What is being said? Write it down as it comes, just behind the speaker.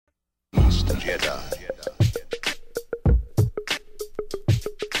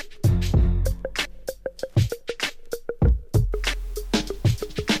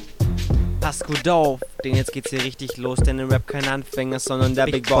Pass gut auf, denn jetzt geht's hier richtig los, denn im Rap kein Anfänger, sondern der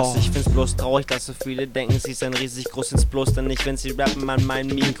Big Boss. Ich find's bloß traurig, dass so viele denken, sie seien riesig groß ins Bloß, denn nicht, wenn sie rappen an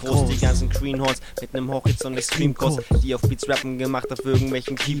meinen Mikros. Die ganzen Greenhorns mit nem Horizont Extreme-Kurs, die auf Beats rappen, gemacht auf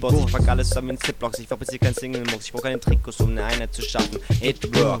irgendwelchen Keyboards. Ich pack alles zusammen in Zipblocks, ich fabriziere kein Single-Mux, ich brauch keine Trikots, um eine Einheit zu schaffen. It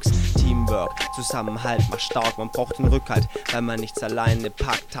works, Teamwork, Zusammenhalt macht stark, man braucht den Rückhalt, weil man nichts alleine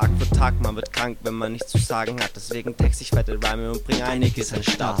packt. Tag für Tag, man wird krank, wenn man nichts zu sagen hat, deswegen text ich fette Reime und bring einiges an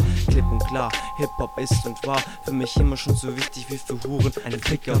den Start. Klipp und klar, Hip-Hop ist und war für mich immer schon so wichtig wie für Huren. Ein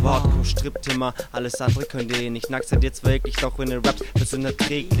Ficker, Hardcore, Stripptimmer, alles andere könnt ihr nicht. Nackt seid jetzt wirklich, doch wenn ihr rappt, wird so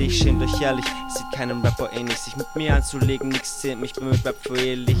unerträglich. Schämt euch ehrlich, sieht keinem Rapper ähnlich. Sich mit mir anzulegen, nichts zählt mich, bin mit Rap für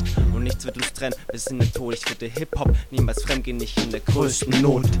ihr Licht. Und nichts wird uns trennen, bis in den Tod. Ich würde Hip-Hop niemals fremdgehen, nicht in der größten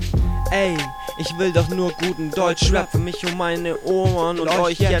Not. Ey, ich will doch nur guten Deutsch-Rap für mich und meine Ohren und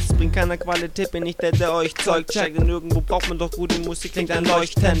euch jetzt. Bringt keiner Qualität, bin ich der euch Zeug checkt. Denn irgendwo braucht man doch gute Musik, klingt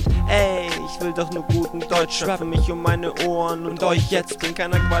einleuchtend. Ey, ich will doch nur guten Deutsch-Rap für mich und meine Ohren und euch jetzt. Bringt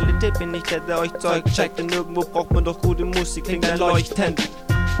keiner Qualität, bin ich der euch Zeug checkt. Denn irgendwo braucht man doch gute Musik, klingt einleuchtend.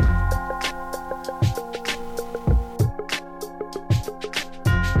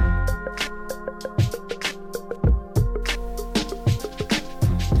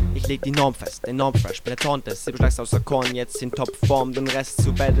 Leg die Norm fest, enorm fresh, bin der Tontes, du schlagst außer Korn jetzt in Topform, den Rest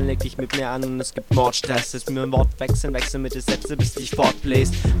zu battlen leg dich mit mir an und es gibt Mordstress, ist mir ein Wort wechseln mit den Sätze, bis dich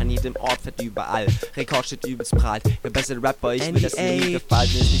fortbläst, an jedem Ort fährt überall, Rekord steht übelst prall, der bessere Rapper, ich will das nie gefallen,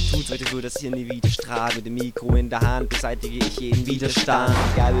 wenn es nicht tut, heute würde das hier nie wieder strahlen, mit dem Mikro in der Hand beseitige ich jeden Widerstand,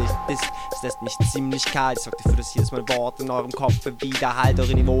 egal wie es ist, es lässt mich ziemlich kalt, ich sorg dafür, dass jedes Mal Wort in eurem Kopf widerhallt,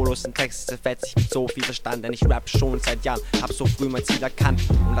 eure niveaulosen Texte zerfetzt sich mit so viel Verstand, denn ich rap schon seit Jahren, hab so früh mein Ziel erkannt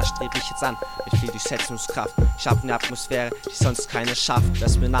und das strebe ich jetzt an, mit viel Durchsetzungskraft. Ich hab eine Atmosphäre, die sonst keiner schafft. Wer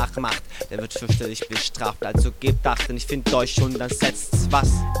es mir nachmacht, der wird fürchterlich bestraft. Also gebt Acht, denn ich find euch und dann setzt's was.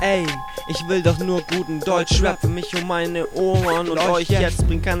 Ey, ich will doch nur guten Deutsch-Rap für mich und meine Ohren und euch jetzt.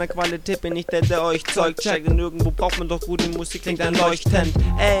 Bringt keiner Qualität, bin ich der euch Zeug checkt. Denn irgendwo braucht man doch gute Musik, klingt einleuchtend.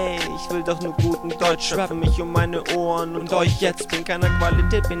 Ey, ich will doch nur guten Deutsch-Rap für mich und meine Ohren und euch jetzt. Bringt keiner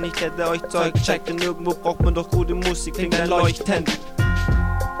Qualität, bin ich der euch Zeug checkt. Denn irgendwo braucht man doch gute Musik, klingt einleuchtend.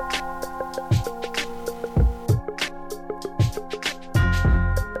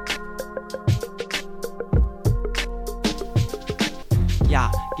 Ja,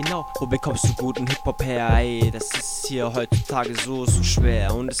 genau, wo bekommst du guten Hip-Hop her? Ey, das ist hier heutzutage so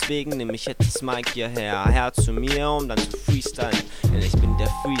schwer. Und deswegen nehme ich jetzt das Mic hierher, her zu mir, um dann zu freestylen. Denn ich bin der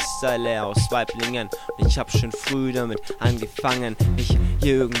Freestyler aus Weiblingen und ich hab schon früh damit angefangen, mich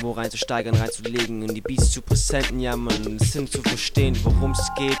hier irgendwo reinzusteigern, reinzulegen, in die Beats zu präsenten, ja man, es Sinn zu verstehen, worum es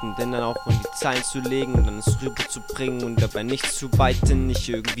geht und dann auch in die Zeilen zu legen und dann es rüberzubringen und dabei nichts zu weiten, nicht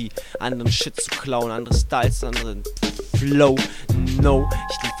irgendwie anderen Shit zu klauen, andere Styles, anderen Flow, no,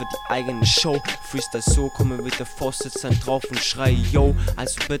 ich liefere die eigene Show, Freestyle so, komme mit der Faust jetzt dann drauf und schrei, yo,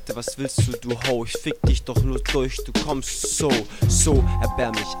 also bitte, was willst du Ho, ich fick dich doch nur durch, du kommst so,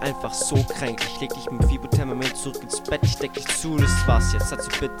 erbärmlich, einfach so krank, ich leg dich mit Fieberthermometer zurück ins Bett, ich deck dich zu, das war's jetzt, also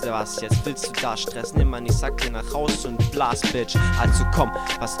bitte, was jetzt, willst du da Stress, nimm an, ich sag dir nach Haus und blas, Bitch, also komm,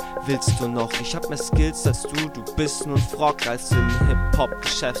 was willst du noch, ich hab mehr Skills als du bist nur ein Frog, als im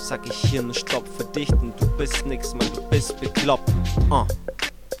Hip-Hop-Geschäft, sag ich hier ne Stopp für dich, denn du bist nix, man, du bist bekloppt,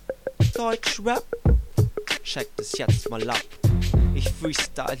 Deutsch-Rap, check das jetzt mal ab. Ich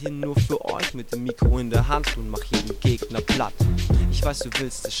freestyle hier nur für euch mit dem Mikro in der Hand und mach jeden Gegner platt. Ich weiß, du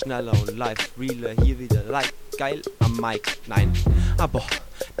willst es schneller und live, realer, hier wieder like, geil am Mic, nein, aber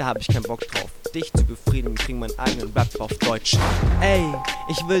da hab ich keinen Bock drauf. Dich zu befriedigen, bring meinen eigenen Rap auf Deutsch. Ey,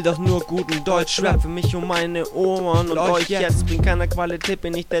 ich will doch nur guten Deutsch-Rap für mich und meine Ohren und euch jetzt. Bringt keiner Qualität,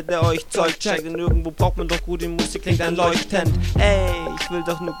 bin ich der euch Zeug checkt. Denn irgendwo braucht man doch gute Musik, klingt einleuchtend. Ey, ich will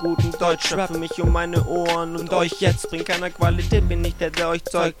doch nur guten Deutsch-Rap für mich und meine Ohren und euch jetzt. Bringt keiner Qualität, bin ich der euch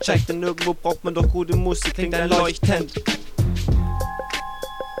Zeug checkt. Denn irgendwo braucht man doch gute Musik, klingt einleuchtend.